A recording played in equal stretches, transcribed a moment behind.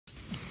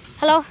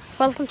Hello,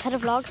 welcome to the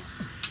vlog,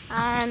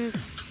 and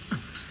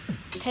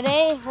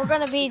today we're going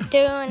to be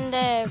doing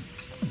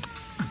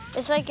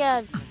it's like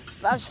I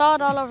saw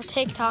it all over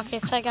TikTok,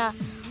 it's like a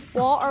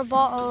water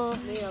bottle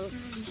meal.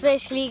 So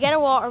basically you get a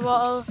water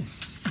bottle,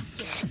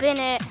 you spin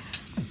it,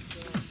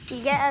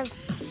 you get a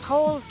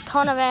whole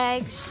ton of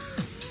eggs,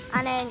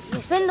 and then you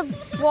spin the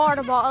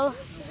water bottle,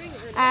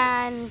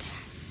 and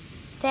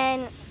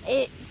then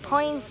it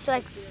points,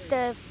 like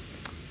the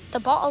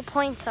bottle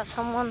points at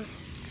someone.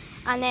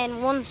 And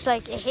then once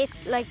it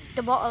hits,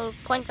 the bottle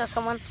points at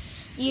someone,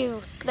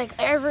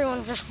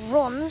 everyone just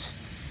runs,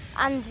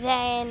 and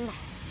then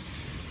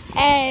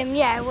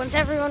once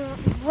everyone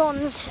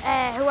runs,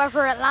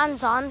 whoever it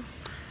lands on,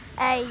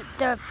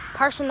 the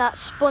person that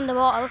spun the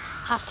bottle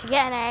has to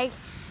get an egg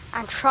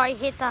and try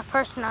hit that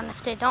person, and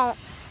if they don't,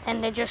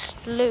 then they just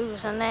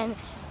lose, and then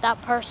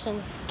that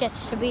person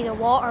gets to be the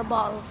water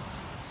bottle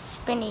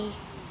spinny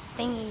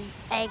thingy,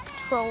 egg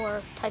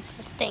thrower type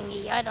of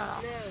thingy, I don't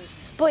know.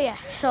 But yeah,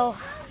 so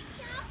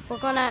we're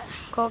gonna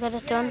go get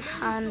it done,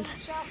 and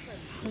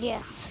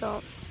yeah,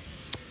 so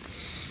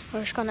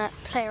we're just gonna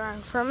play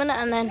around for a minute,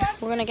 and then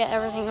we're gonna get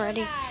everything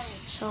ready.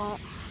 So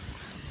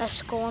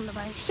let's go on the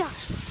bounce,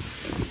 yes,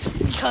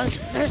 because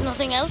there's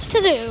nothing else to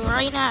do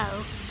right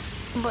now.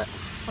 But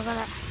we're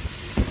gonna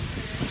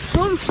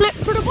front flip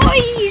for the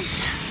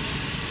boys.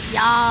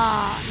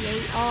 Yeah.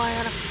 Oh, I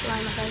gotta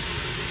fly my face.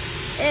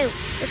 Ew,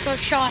 just got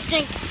shot, I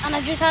think, and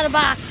I just had a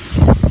bath.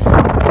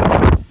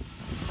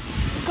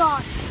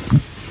 God.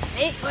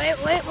 Wait.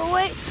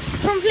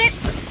 Front flip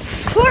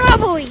for a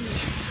boy.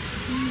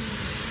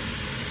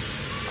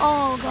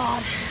 Oh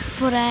God.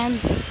 But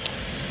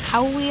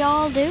how are we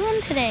all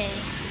doing today?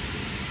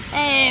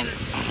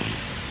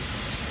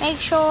 Make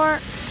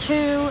sure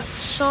to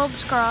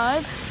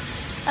subscribe.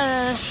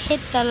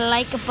 Hit the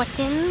like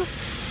button.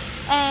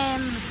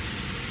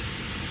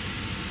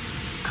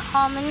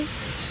 Comment.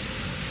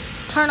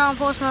 Turn on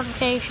post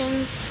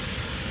notifications.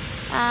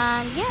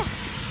 And yeah,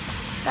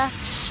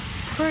 that's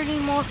pretty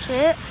much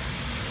it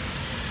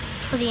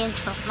for the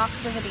intro, not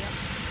for the video.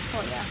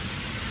 Oh yeah.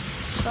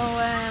 So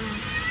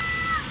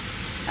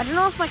I don't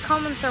know if my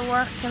comments are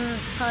working.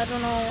 I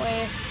don't know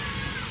if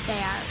they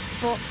are,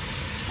 but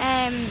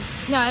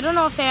no, I don't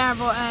know if they are,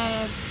 but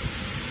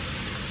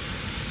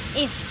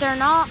if they're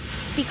not,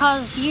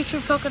 because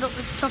YouTube took the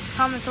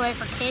comments away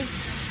for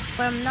kids,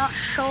 but I'm not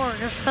sure,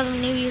 just because I'm a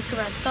new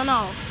YouTuber, I don't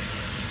know,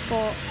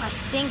 but I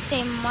think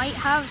they might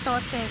have. So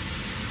if they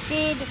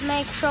did,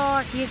 make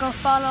sure you go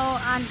follow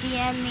and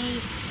DM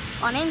me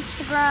on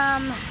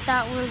Instagram.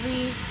 That will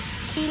be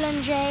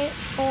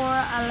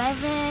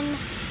KeelanJ411,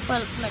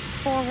 well, like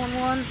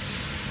 411,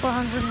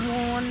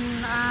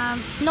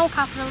 401, no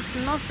capitals,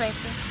 no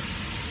spaces.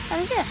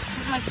 And yeah,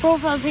 my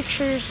profile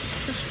picture's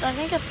just, I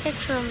think, a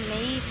picture of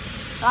me.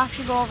 I'll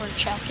actually go over and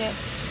check it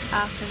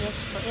after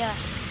this, but yeah.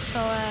 So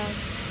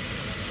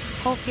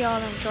hope you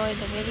all enjoyed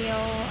the video,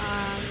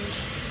 and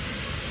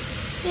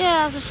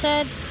yeah, as I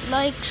said,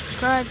 like,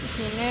 subscribe if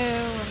you're new,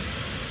 and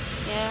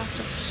yeah,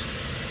 that's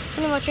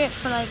pretty much it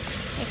for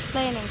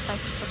explaining type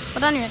stuff.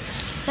 But anyway,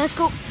 let's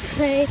go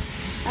play.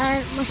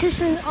 And my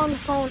sister's on the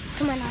phone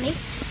to my nanny,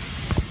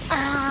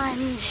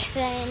 and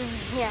then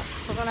yeah,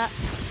 we're gonna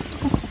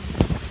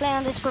play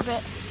on this for a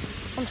bit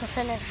until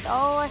finished.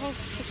 Oh, I think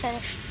she's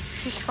finished.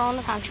 She's throwing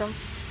a tantrum.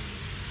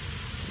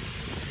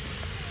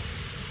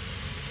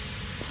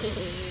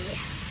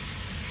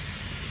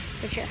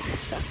 But yeah,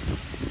 so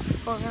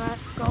we're gonna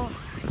go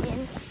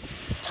in,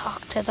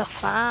 talk to the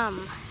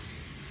fam.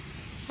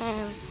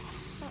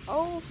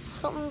 Oh,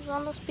 something's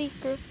on the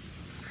speaker.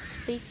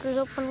 Speaker's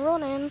up and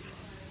running.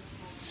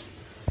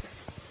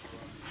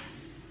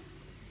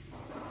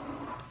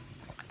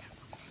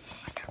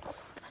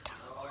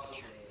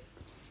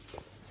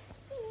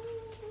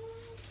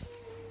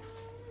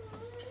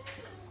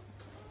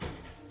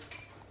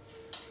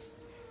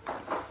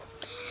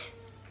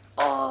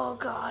 Oh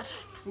God.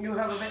 You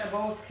have a bit of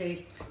both,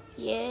 Kate.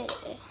 Yeah.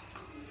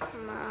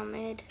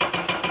 Mohammed.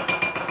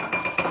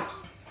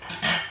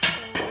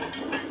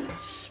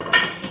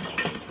 Spicy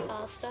cheese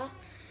pasta.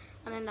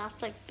 And then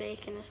that's like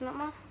bacon, isn't it,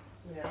 Ma?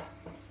 Yeah.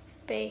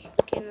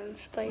 Bacon and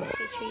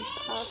spicy cheese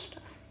pasta.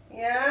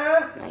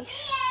 Yeah.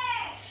 Nice.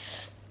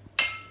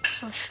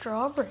 Some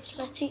strawberries.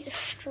 Let's eat a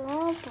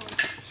strawberry.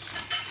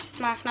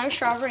 Mark, now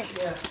strawberry.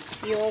 Yeah.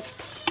 Yup.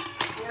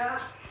 Yeah.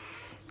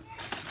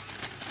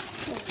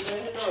 I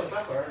didn't know it was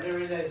that bird. I didn't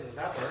realise it was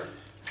that bird.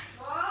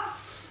 What?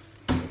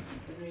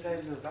 Didn't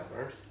realise it was that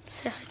bird.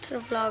 Say hi to the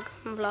vlog.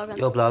 I'm vlogging.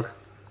 Yo, vlog.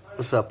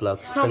 What's up, vlog?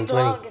 It's not a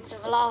vlog, it's a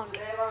vlog.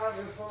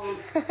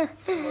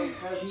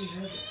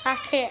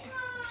 Back here.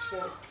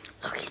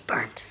 Look, he's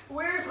burnt.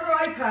 Where's her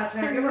iPad,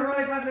 Sarah? Give her her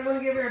iPad and I'm going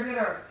to give her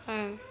dinner.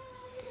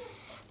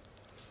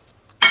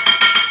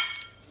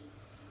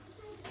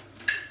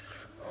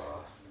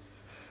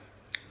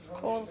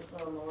 Cold.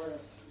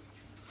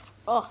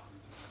 Oh.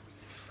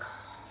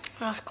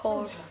 That's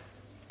cold.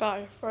 That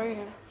is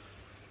freezing.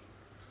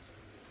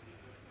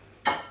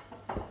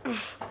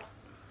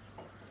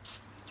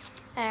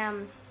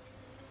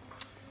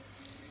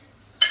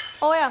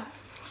 Oh yeah,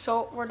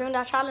 So we're doing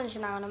that challenge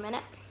now in a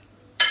minute.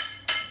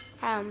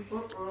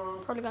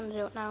 Probably gonna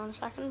do it now in a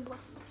second, but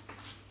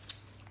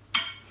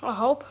I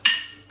hope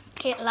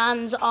it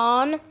lands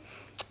on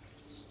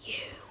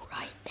you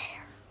right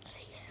there.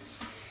 See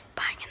you.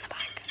 Bang in the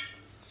back.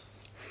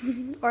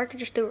 Or I could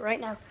just do it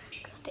right now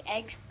because the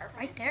eggs are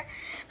right there,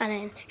 and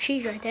then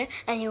she's right there,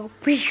 and you.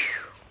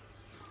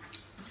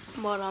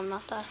 But I'm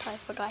not that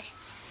type of guy.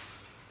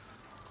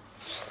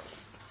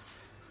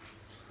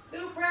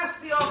 Who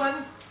pressed the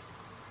oven?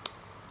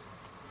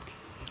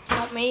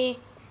 Not me.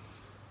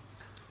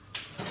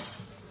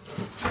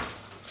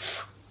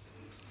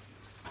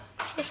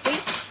 So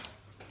sweet.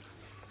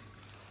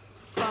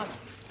 God.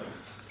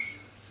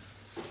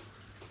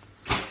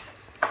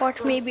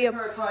 Watch me be a.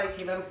 Or a tie,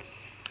 Keelan.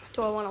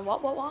 Do I want to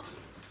what?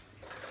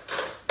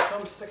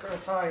 Drumstick or a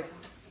tie?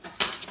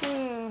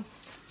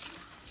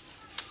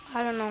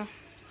 I don't know.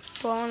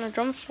 Do I want a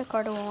drumstick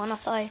or do I want a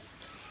thigh?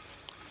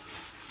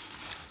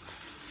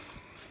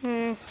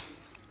 I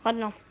don't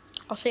know.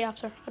 I'll see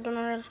after. I don't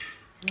know really.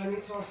 I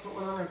need someone to put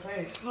one on her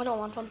place. I don't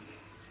want one.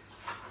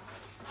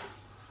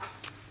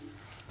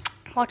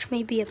 Watch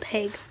me be a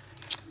pig.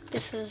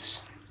 This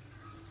is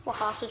what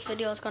half this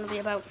video is going to be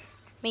about.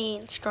 Me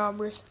and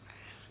strawberries.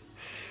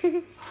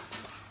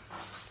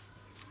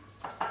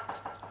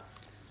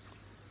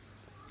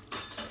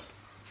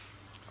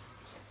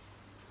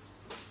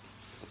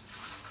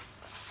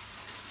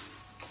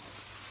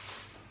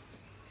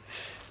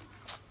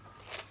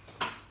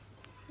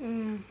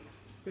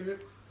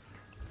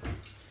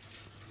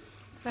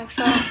 Make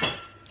sure you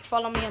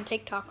follow me on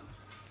TikTok.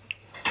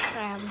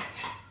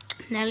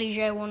 Nelly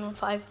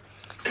J115.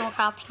 No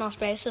caps, no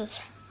spaces.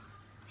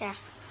 Yeah.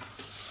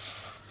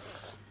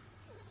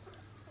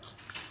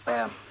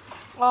 Yeah.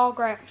 Oh,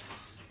 great.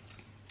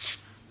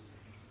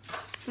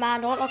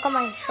 Man, don't look at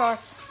my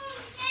shorts.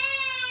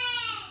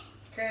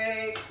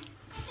 Okay.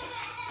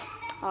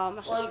 Oh,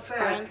 my sister's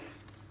crying.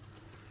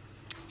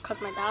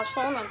 Because my dad's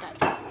phone went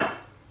dead.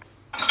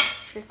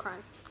 She's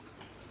crying.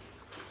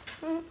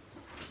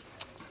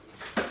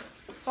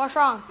 What's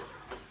wrong?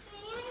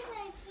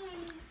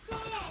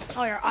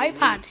 Oh, your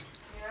iPad.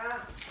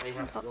 Yeah. I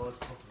have to go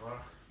to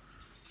work.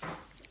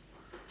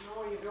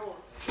 No, you don't.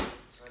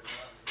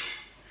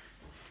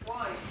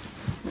 Why?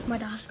 My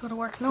dad has to go to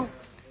work. No.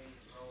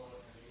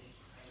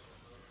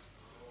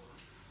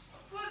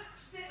 But,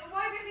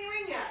 why didn't he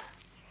ring you?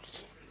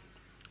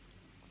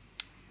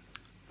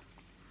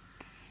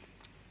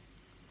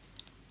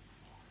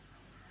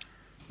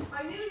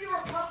 I knew you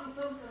were plotting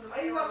something.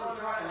 I wasn't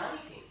plotting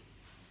anything.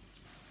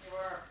 You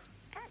were.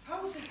 How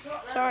was he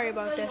plotting? Sorry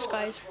about this,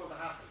 guys. Because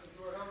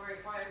you were not very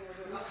quiet and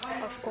you were Let's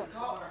hiding go. the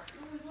collar.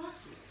 No, he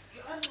wasn't.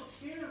 I don't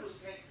hear it was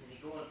making me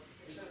going.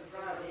 You should have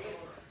brought it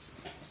over.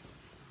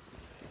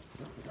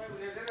 Right, well,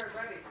 your dinner's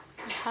ready.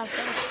 It has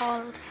been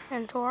called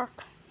into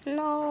work.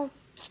 No.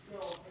 No.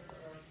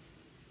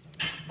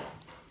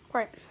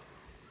 Right.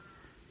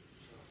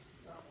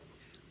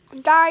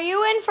 Dad, are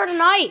you in for the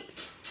night?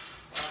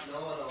 No.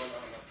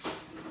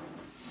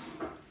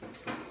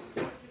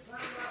 You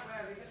planned that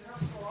well. You didn't have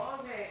to go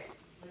all day.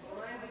 You were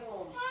lying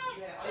home.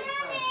 Yeah, I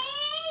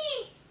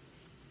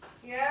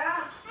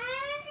Yeah?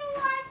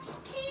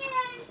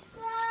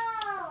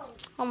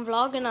 I'm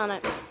vlogging on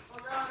it.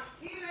 Hold on.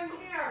 Keelan,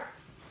 here.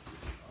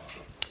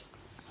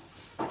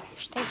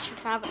 She thinks she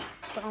can have it,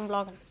 but I'm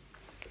vlogging.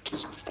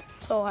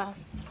 So,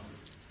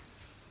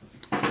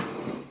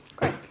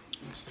 great.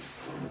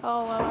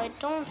 Oh, well, I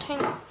don't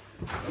think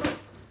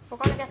we're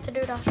going to get to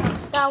do that.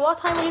 Dad, what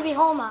time will you be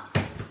home at?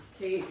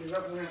 Keith, he's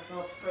up in that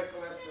soft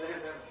cycle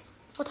outside now.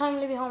 What time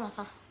will you be home at,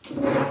 Dad?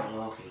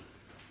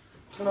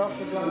 Turn off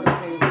the vlog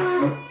thing.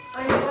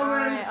 I'm coming.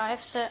 Alright, I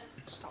have to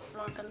stop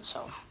vlogging,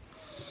 so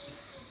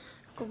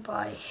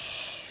goodbye.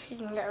 You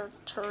didn't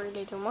get to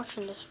really do much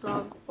in this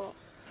vlog, but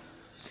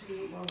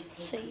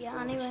see ya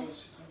anyway.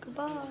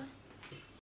 Goodbye.